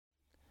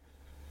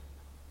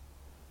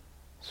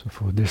So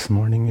for this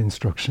morning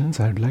instructions,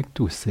 I'd like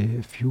to say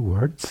a few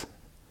words.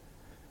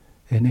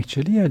 And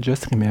actually, I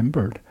just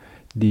remembered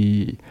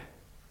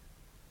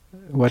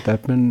what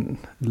happened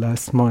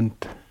last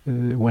month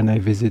when I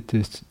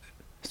visited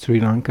Sri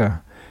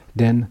Lanka.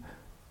 Then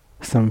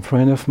some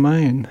friend of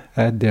mine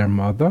had their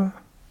mother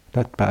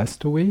that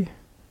passed away,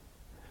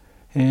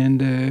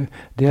 and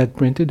they had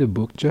printed a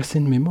book just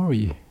in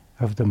memory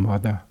of the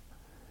mother,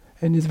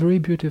 and it's very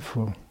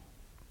beautiful.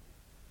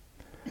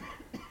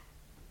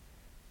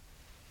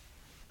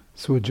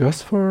 So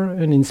just for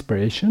an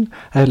inspiration,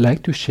 I'd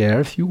like to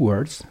share a few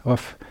words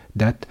of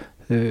that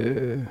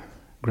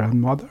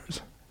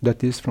grandmother's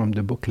that is from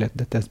the booklet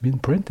that has been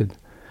printed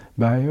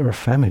by her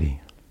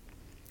family.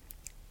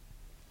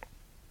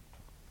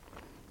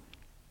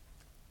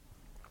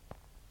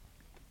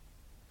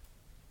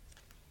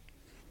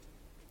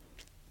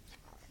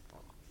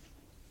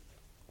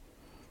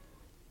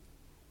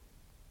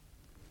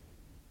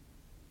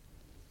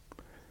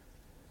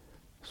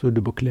 So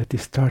the booklet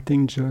is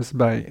starting just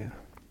by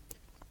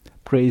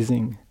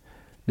praising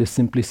the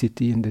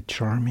simplicity and the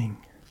charming,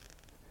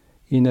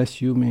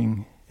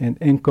 unassuming and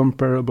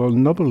incomparable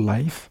noble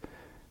life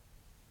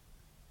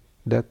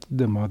that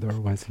the mother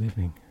was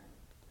living.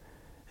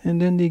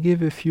 And then they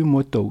give a few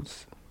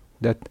mottos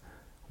that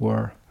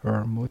were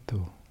her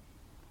motto.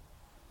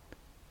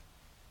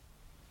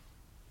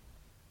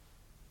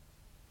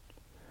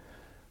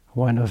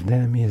 One of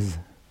them is,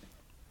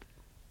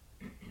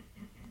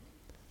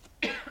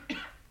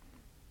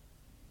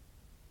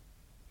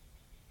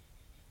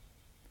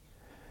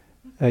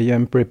 I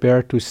am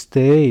prepared to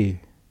stay.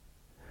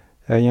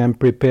 I am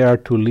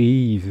prepared to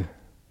leave.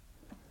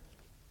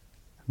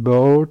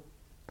 Both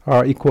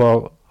are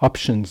equal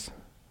options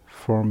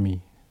for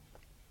me.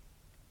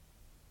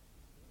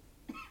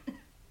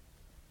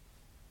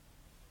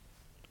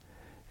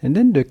 And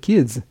then the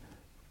kids,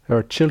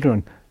 her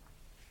children,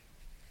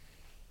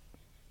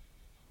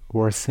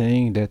 were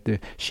saying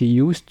that she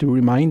used to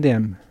remind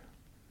them,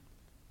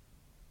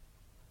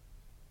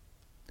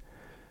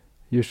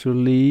 you should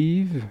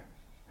leave.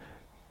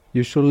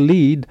 You should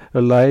lead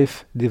a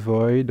life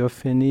devoid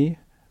of any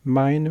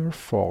minor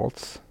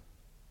faults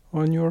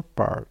on your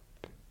part.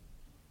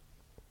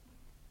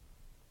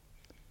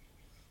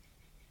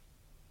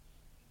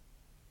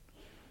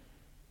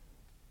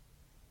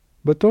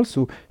 But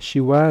also,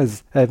 she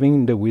was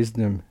having the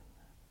wisdom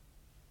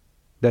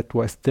that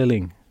was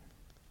telling,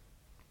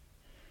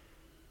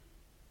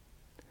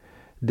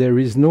 there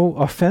is no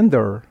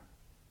offender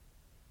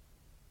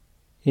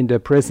in the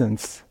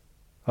presence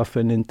of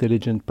an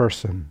intelligent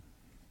person.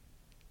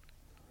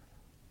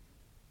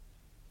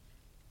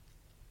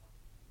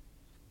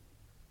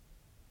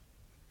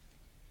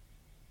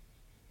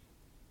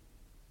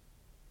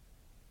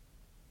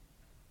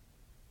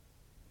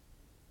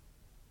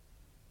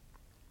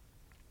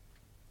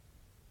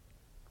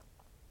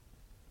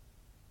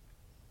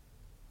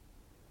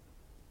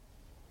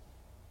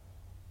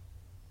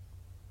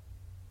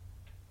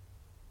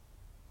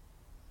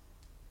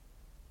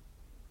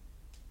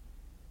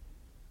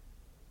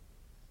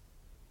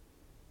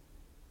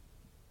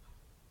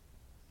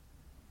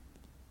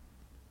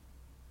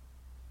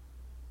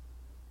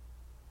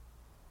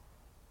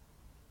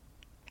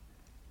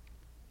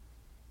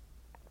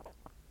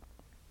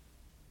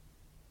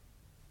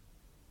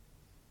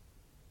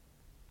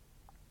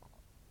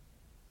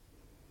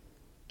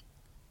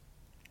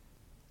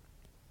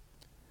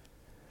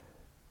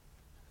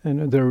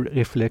 Another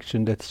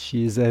reflection that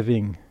she is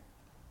having.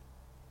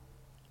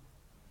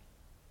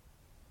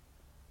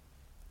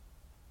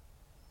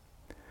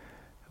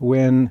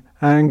 When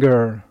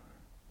anger,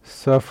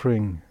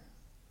 suffering,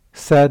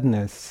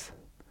 sadness,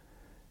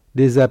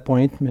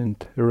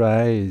 disappointment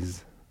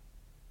arise,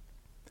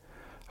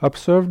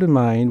 observe the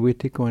mind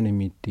with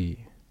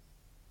equanimity.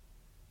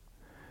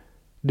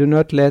 Do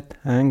not let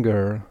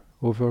anger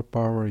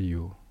overpower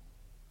you.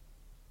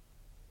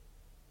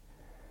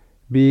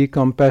 Be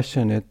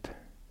compassionate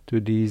to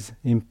these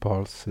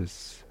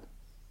impulses.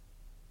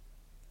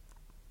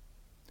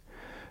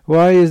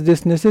 Why is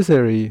this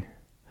necessary?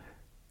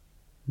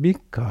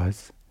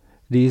 Because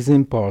these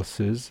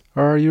impulses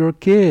are your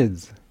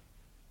kids.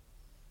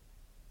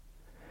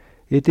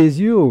 It is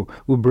you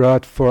who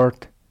brought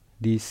forth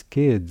these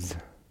kids.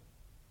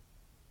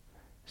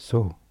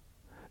 So,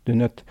 do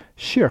not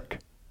shirk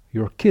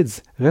your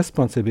kids'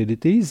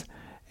 responsibilities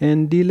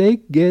and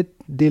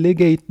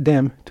delegate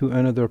them to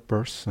another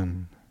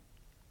person.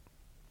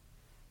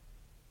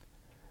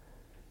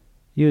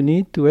 You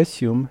need to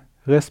assume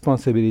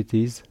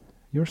responsibilities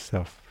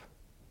yourself.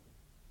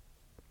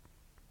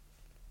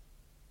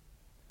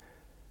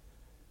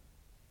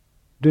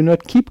 Do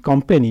not keep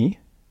company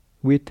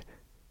with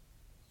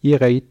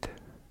irate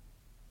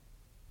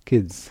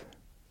kids.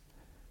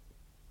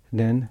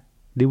 Then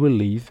they will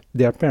leave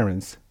their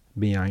parents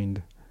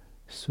behind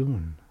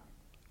soon.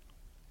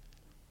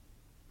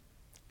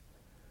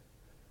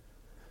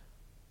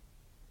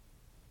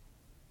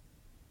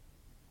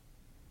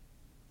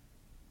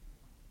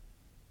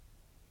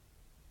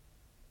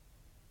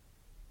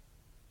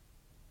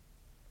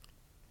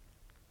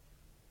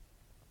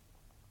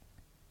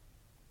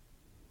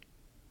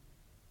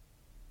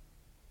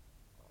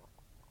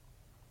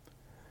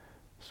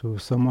 So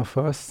some of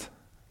us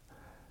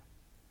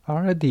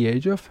are at the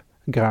age of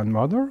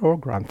grandmother or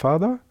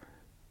grandfather.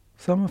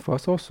 Some of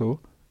us also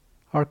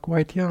are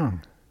quite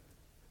young.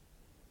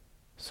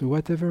 So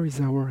whatever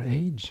is our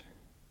age,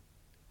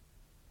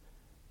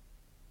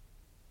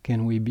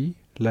 can we be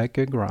like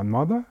a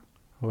grandmother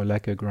or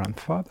like a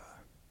grandfather?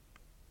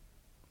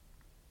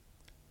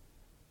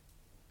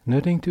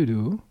 Nothing to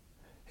do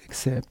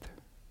except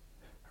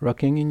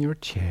rocking in your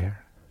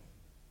chair,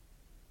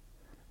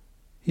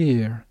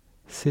 here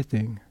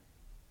sitting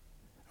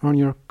on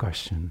your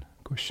cushion.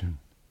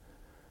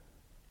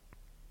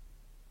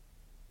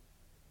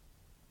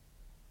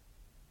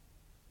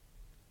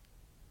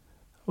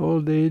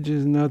 Old age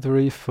is not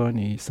very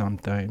funny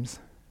sometimes.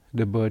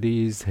 The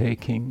body is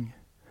aching,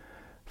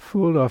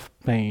 full of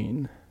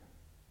pain,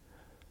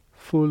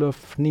 full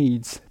of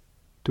needs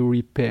to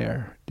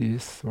repair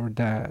this or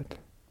that,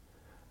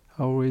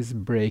 always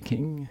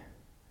breaking,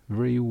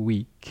 very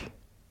weak.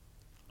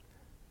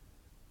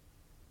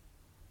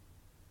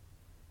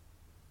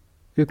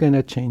 You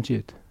cannot change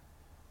it.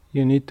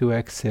 You need to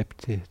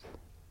accept it.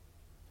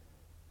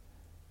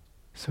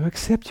 So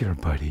accept your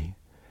body.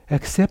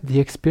 Accept the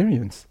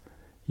experience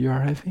you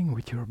are having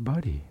with your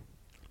body.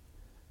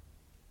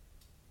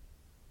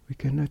 We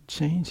cannot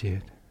change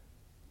it.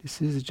 This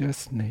is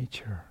just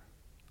nature.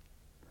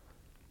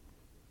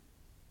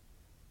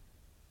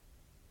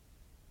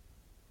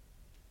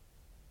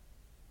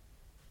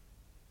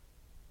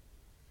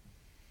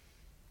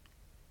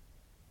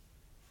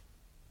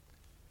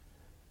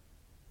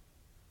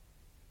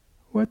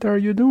 What are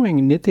you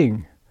doing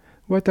knitting?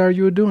 What are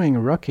you doing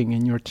rocking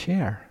in your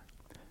chair?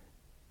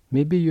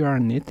 Maybe you are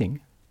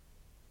knitting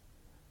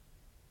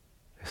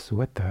a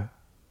sweater,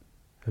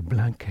 a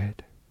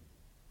blanket.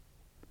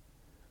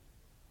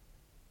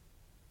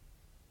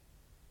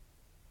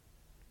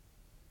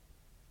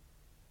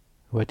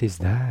 What is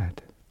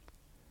that?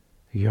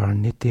 You are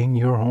knitting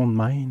your own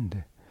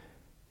mind.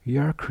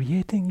 You are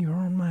creating your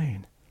own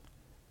mind.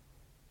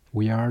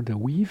 We are the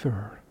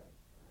weaver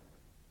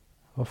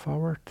of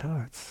our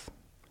thoughts,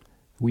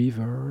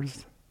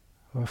 weavers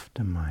of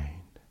the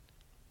mind.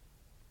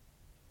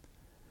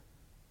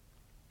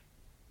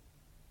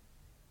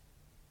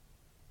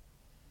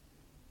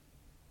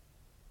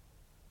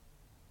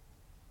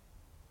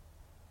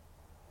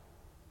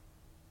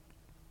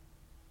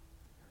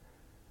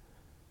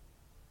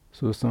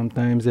 So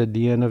sometimes at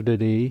the end of the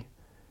day,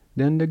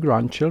 then the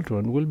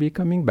grandchildren will be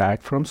coming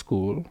back from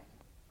school,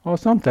 or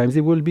sometimes they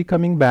will be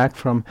coming back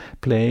from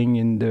playing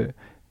in the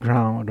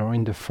ground or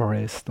in the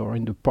forest or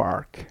in the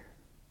park.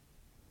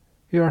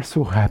 You are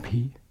so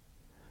happy.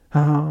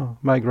 Ah,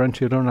 my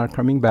grandchildren are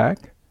coming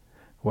back.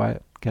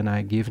 What can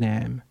I give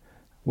them?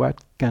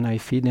 What can I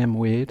feed them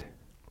with?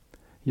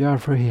 You are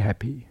very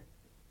happy.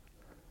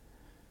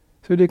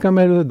 So they come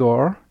out of the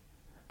door,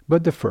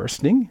 but the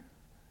first thing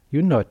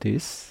you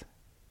notice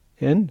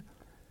and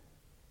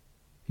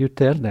you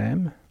tell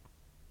them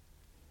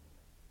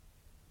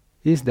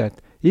is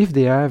that if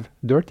they have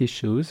dirty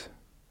shoes,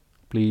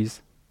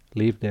 please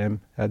leave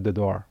them at the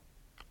door.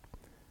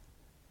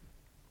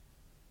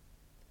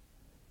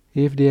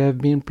 If they have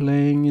been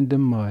playing in the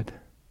mud,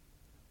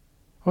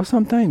 or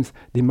sometimes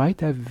they might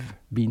have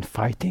been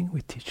fighting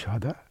with each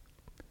other,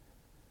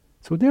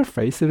 so their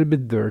face is a little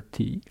bit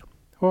dirty,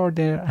 or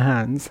their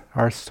hands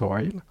are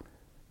soiled,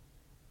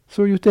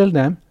 so you tell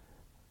them,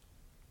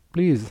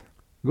 please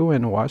go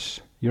and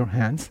wash your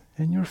hands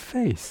and your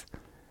face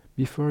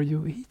before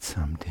you eat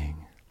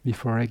something,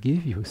 before I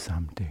give you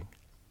something.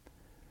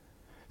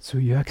 So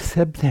you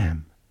accept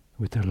them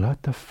with a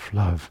lot of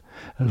love,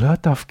 a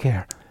lot of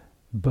care,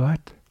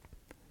 but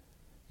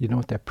you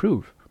don't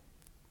approve.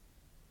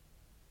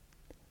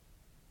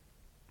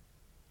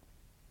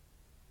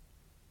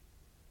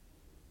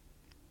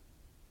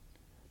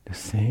 The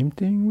same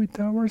thing with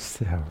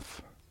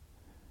ourselves.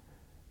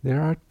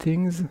 There are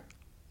things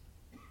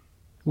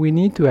we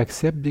need to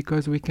accept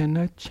because we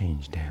cannot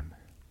change them.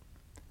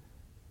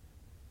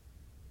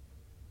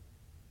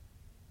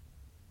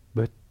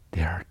 But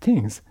there are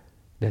things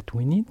that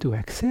we need to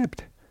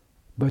accept,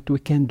 but we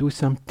can do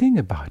something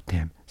about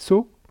them.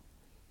 So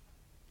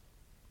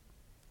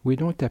we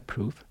don't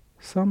approve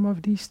some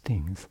of these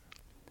things,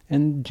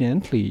 and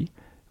gently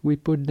we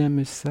put them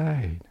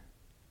aside.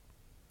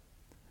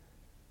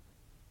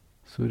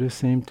 So the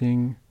same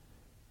thing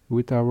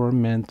with our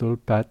mental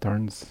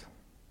patterns,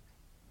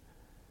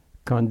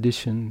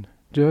 condition,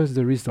 just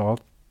the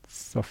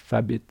results of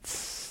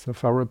habits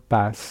of our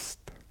past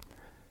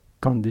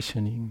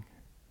conditioning.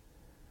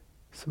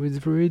 So it's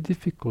very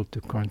difficult to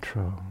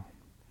control.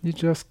 You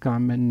just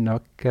come and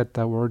knock at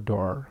our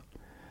door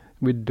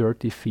with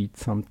dirty feet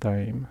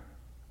sometime,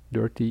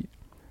 dirty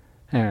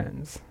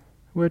hands.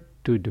 What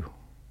to do?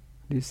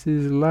 This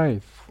is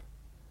life.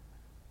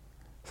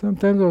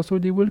 Sometimes also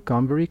they will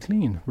come very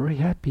clean, very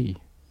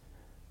happy,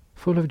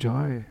 full of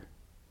joy,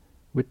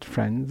 with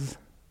friends,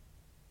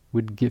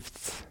 with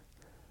gifts.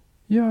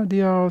 Yeah,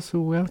 they are also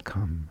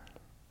welcome.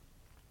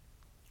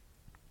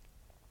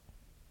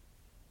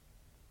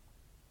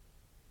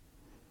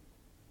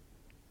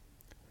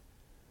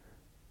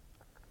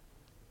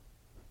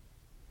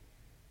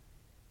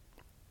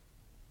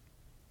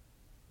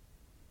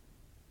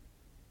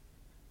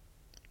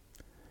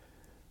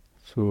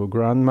 So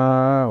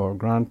grandma or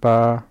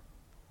grandpa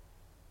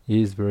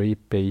is very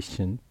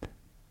patient.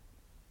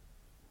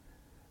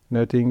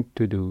 Nothing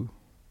to do,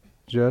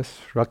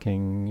 just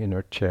rocking in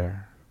her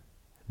chair,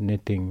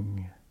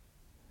 knitting.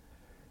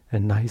 A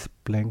nice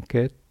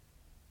blanket,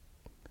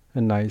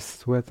 a nice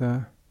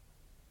sweater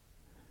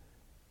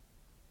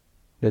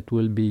that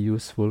will be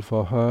useful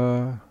for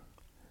her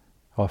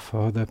or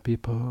for other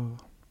people.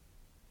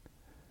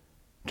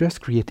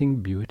 Just creating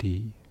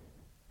beauty,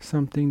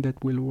 something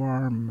that will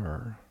warm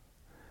her,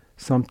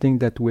 something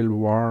that will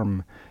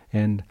warm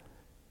and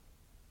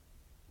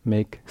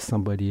make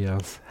somebody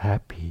else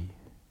happy.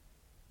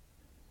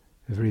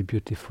 A very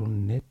beautiful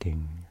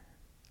knitting.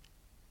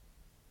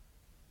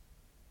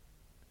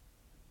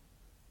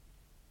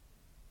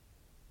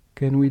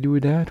 Can we do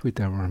that with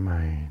our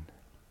mind?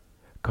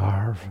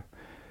 Carve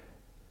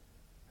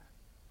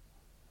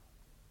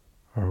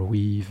or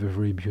weave a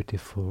very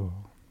beautiful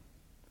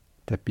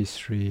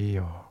tapestry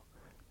or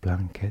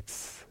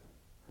blankets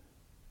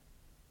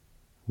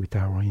with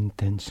our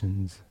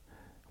intentions,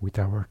 with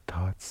our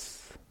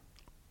thoughts,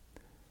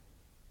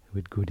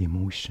 with good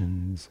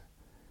emotions,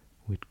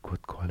 with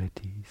good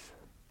qualities,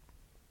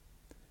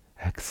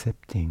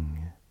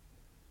 accepting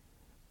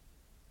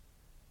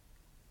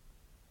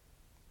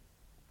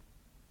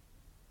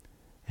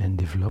and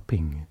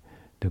developing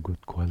the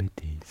good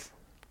qualities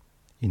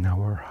in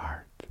our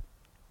heart.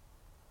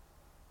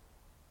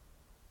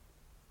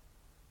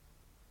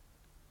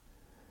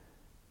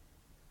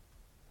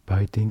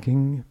 By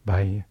thinking,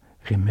 by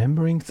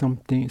remembering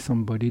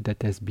somebody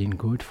that has been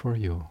good for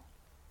you,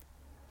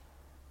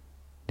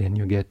 then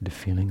you get the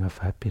feeling of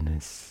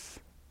happiness,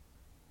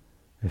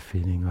 a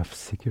feeling of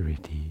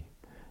security,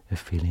 a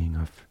feeling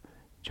of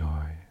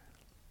joy.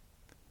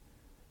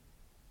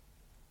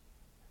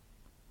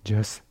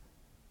 Just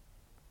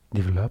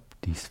develop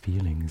these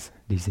feelings,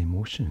 these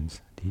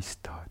emotions, these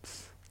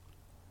thoughts.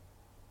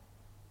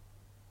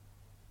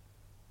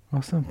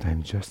 Or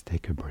sometimes just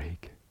take a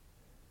break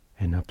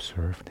and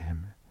observe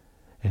them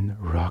and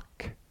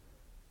rock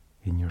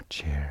in your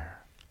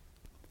chair.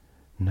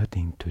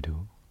 Nothing to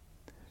do.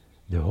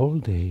 The whole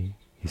day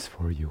is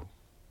for you.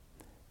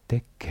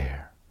 Take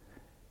care.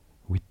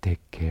 We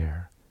take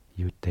care.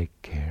 You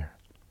take care.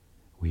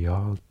 We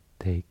all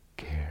take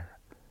care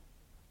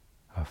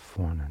of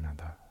one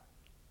another.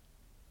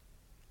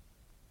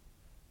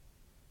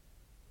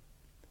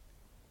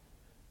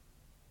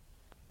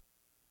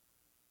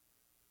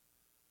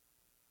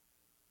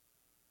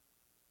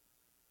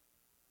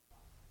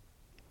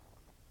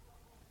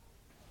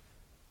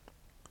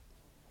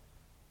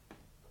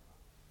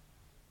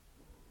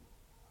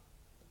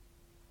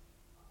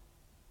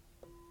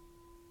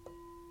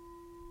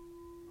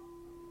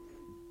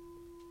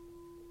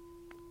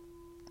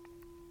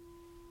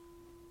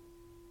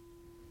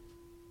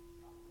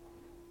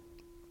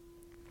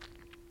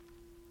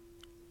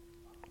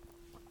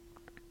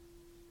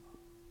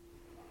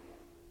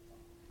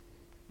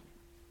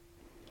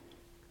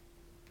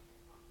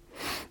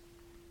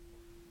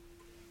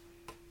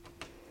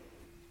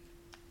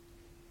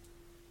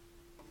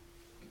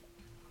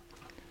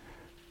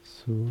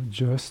 So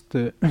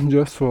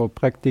just for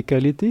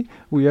practicality,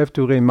 we have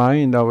to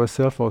remind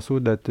ourselves also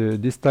that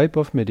this type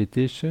of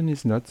meditation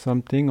is not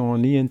something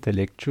only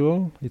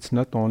intellectual. It's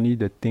not only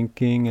the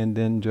thinking and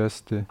then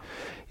just.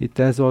 It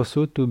has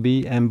also to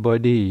be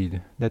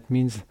embodied. That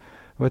means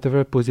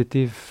whatever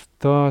positive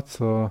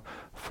thoughts or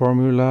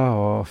formula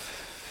or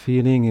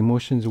feeling,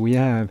 emotions we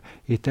have,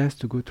 it has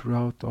to go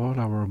throughout all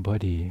our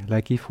body.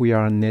 Like if we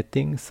are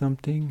knitting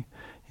something,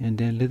 and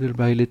then little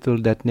by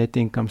little that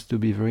knitting comes to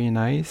be very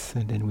nice,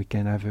 and then we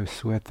can have a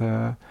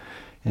sweater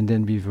and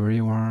then be very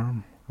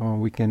warm, or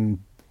we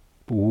can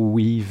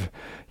weave,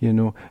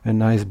 a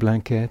nice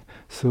blanket.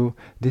 So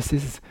this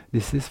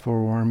is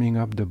for warming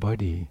up the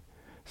body.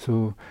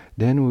 So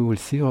then we will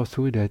see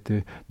also that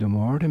the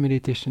more the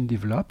meditation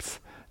develops,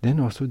 then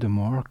also the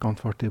more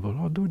comfortable,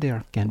 although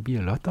there can be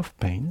a lot of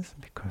pains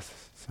because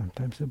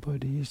sometimes the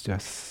body is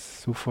just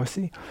so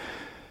fussy,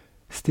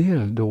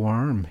 still the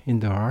warmth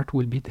in the heart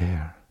will be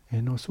there.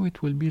 And also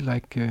it will be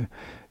like a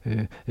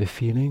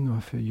feeling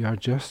of you are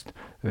just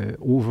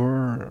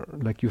over,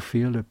 like you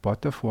fill a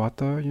pot of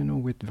water,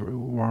 with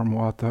warm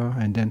water,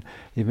 and then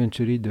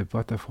eventually the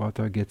pot of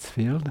water gets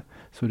filled.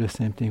 So the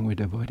same thing with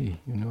the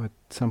body. At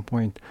some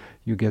point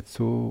you get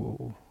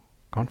so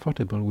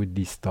comfortable with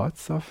these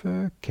thoughts of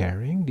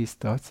caring, these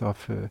thoughts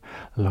of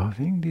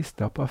loving, these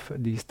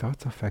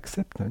thoughts of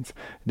acceptance,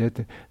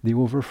 that they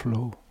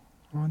overflow.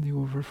 They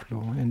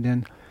overflow, and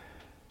then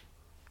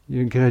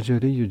you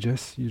gradually you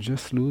just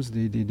lose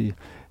the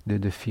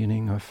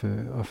feeling of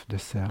the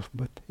self.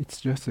 But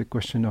it's just a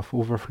question of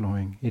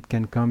overflowing. It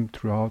can come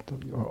throughout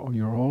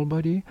your whole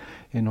body,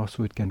 and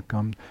also it can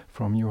come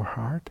from your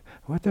heart.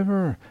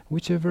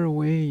 Whichever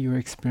way you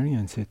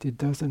experience it, it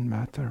doesn't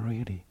matter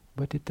really.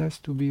 But it has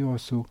to be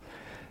also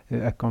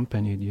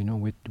accompanied,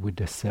 with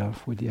the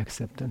self, with the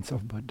acceptance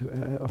of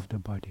the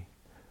body.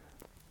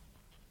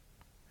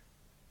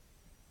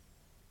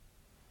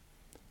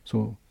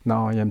 So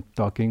now I am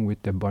talking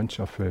with a bunch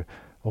of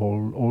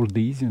all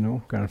these,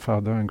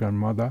 grandfather and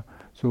grandmother.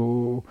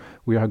 So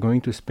we are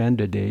going to spend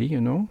the day,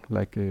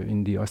 like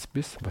in the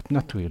hospice, but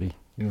not really,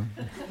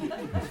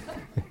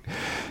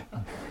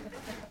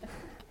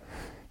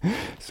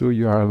 So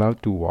you are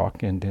allowed to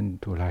walk and then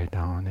to lie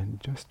down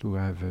and just to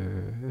have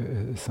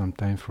some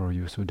time for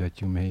you so that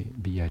you may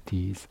be at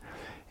ease.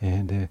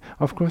 And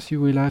of course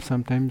you will have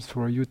sometimes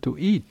for you to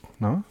eat,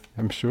 no?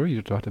 I'm sure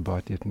you thought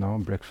about it now.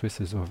 Breakfast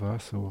is over,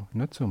 so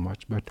not so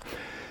much. But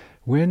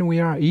when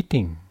we are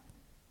eating,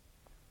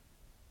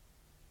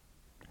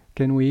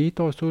 can we eat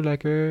also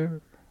like a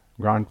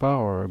grandpa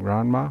or a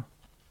grandma?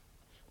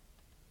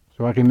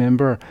 So I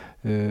remember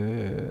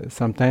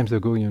some times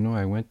ago,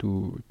 I went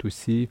to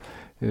see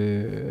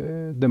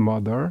the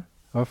mother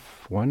of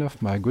one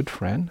of my good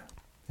friend,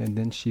 and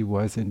then she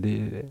was in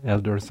the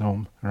elders'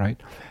 home,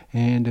 right?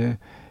 And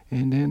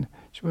then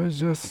she was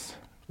just,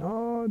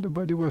 the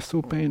body was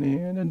so paining,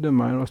 and then the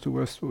mind also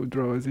was so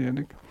drowsy,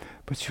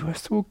 but she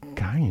was so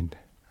kind,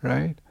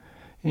 right?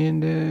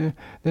 And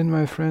then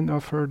my friend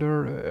offered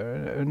her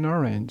an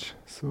orange.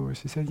 So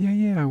she said,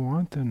 yeah, I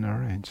want an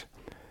orange.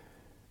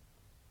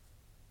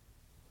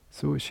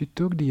 So she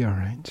took the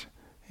orange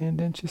and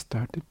then she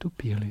started to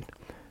peel it.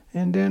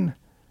 And then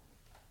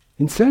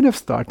instead of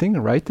starting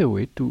right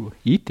away to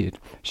eat it,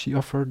 she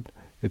offered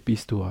a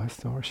piece to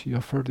us, or she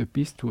offered a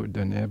piece to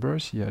the neighbor.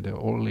 She had an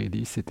old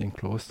lady sitting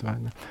close to her.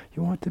 And,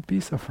 you want a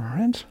piece of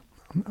orange?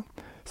 No.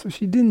 So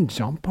she didn't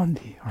jump on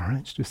the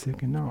orange to say,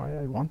 no,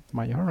 I want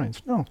my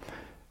orange. No.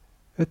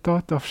 A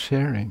thought of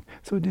sharing.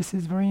 So this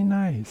is very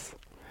nice.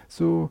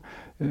 So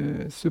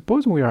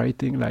suppose we are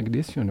eating like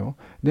this,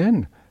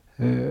 then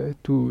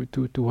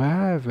to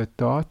have a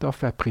thought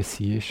of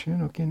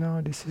appreciation. Okay,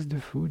 now this is the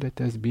food that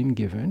has been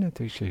given. That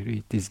actually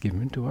it is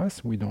given to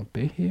us. We don't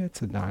pay here.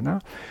 It's a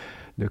dana.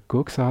 The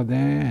cooks are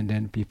there, and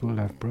then people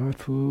have brought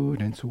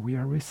food, and so we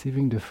are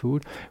receiving the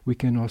food. We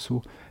can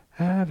also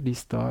have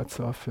these thoughts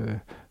of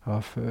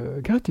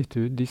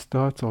gratitude, these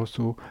thoughts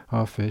also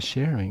of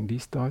sharing,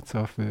 these thoughts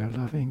of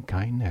loving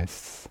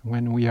kindness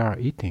when we are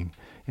eating.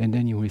 And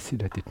then you will see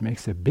that it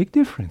makes a big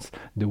difference.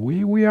 The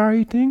way we are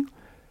eating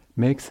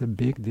makes a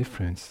big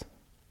difference.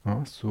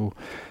 So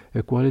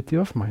a quality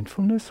of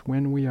mindfulness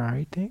when we are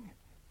eating,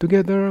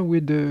 together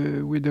with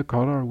the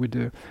color, with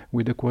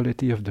the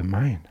quality of the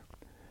mind.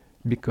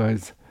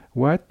 Because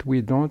what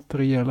we don't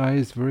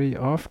realize very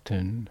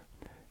often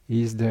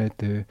is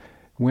that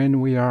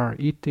when we are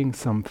eating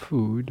some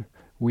food,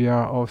 we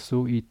are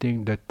also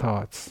eating the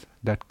thoughts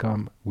that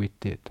come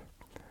with it.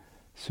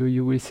 So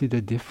you will see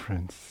the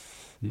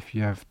difference. If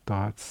you have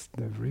thoughts,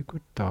 they're very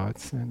good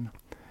thoughts, and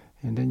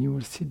then you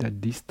will see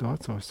that these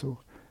thoughts also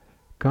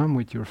come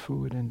with your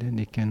food, and then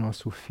they can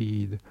also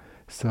feed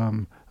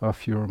some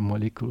of your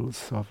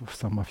molecules, of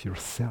some of your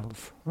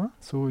cells.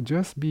 So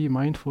just be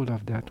mindful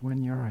of that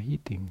when you are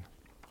eating.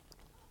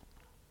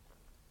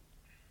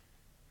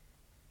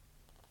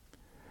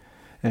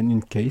 And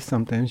in case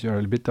sometimes you're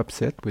a bit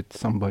upset with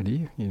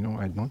somebody,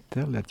 I don't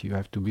tell that you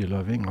have to be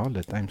loving all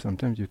the time.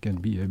 Sometimes you can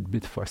be a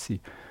bit fussy.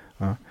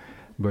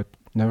 But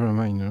never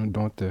mind,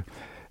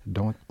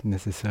 don't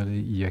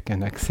necessarily, you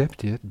can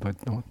accept it, but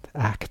don't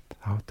act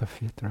out of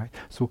it, right?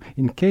 So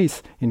in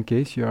case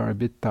you are a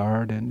bit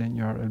tired and then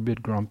you are a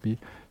bit grumpy,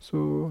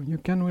 so you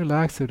can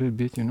relax a little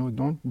bit,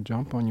 don't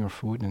jump on your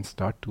food and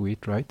start to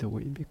eat right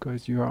away,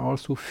 because you are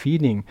also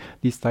feeding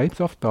these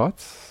types of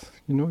thoughts.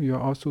 You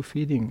are also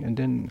feeding, and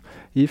then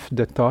if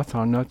the thoughts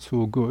are not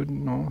so good,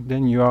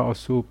 then you are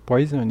also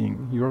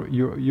poisoning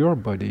your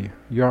body.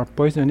 You are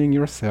poisoning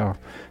yourself.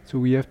 So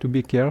we have to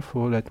be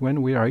careful that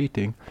when we are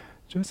eating,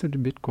 just a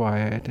little bit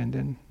quiet, and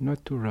then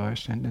not to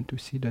rush, and then to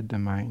see that the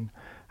mind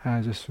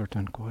has a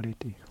certain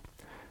quality.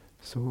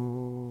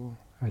 So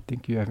I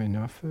think you have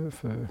enough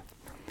of.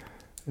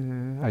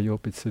 I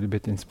hope it's a little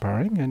bit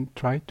inspiring, and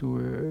try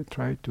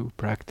to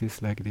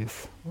practice like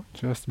this.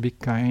 Just be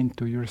kind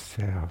to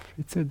yourself.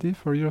 It's a day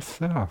for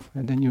yourself,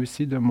 and then you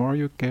see the more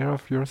you care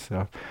of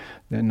yourself,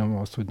 then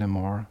also the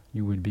more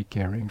you will be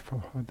caring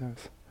for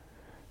others.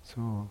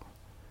 So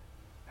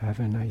have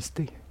a nice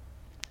day.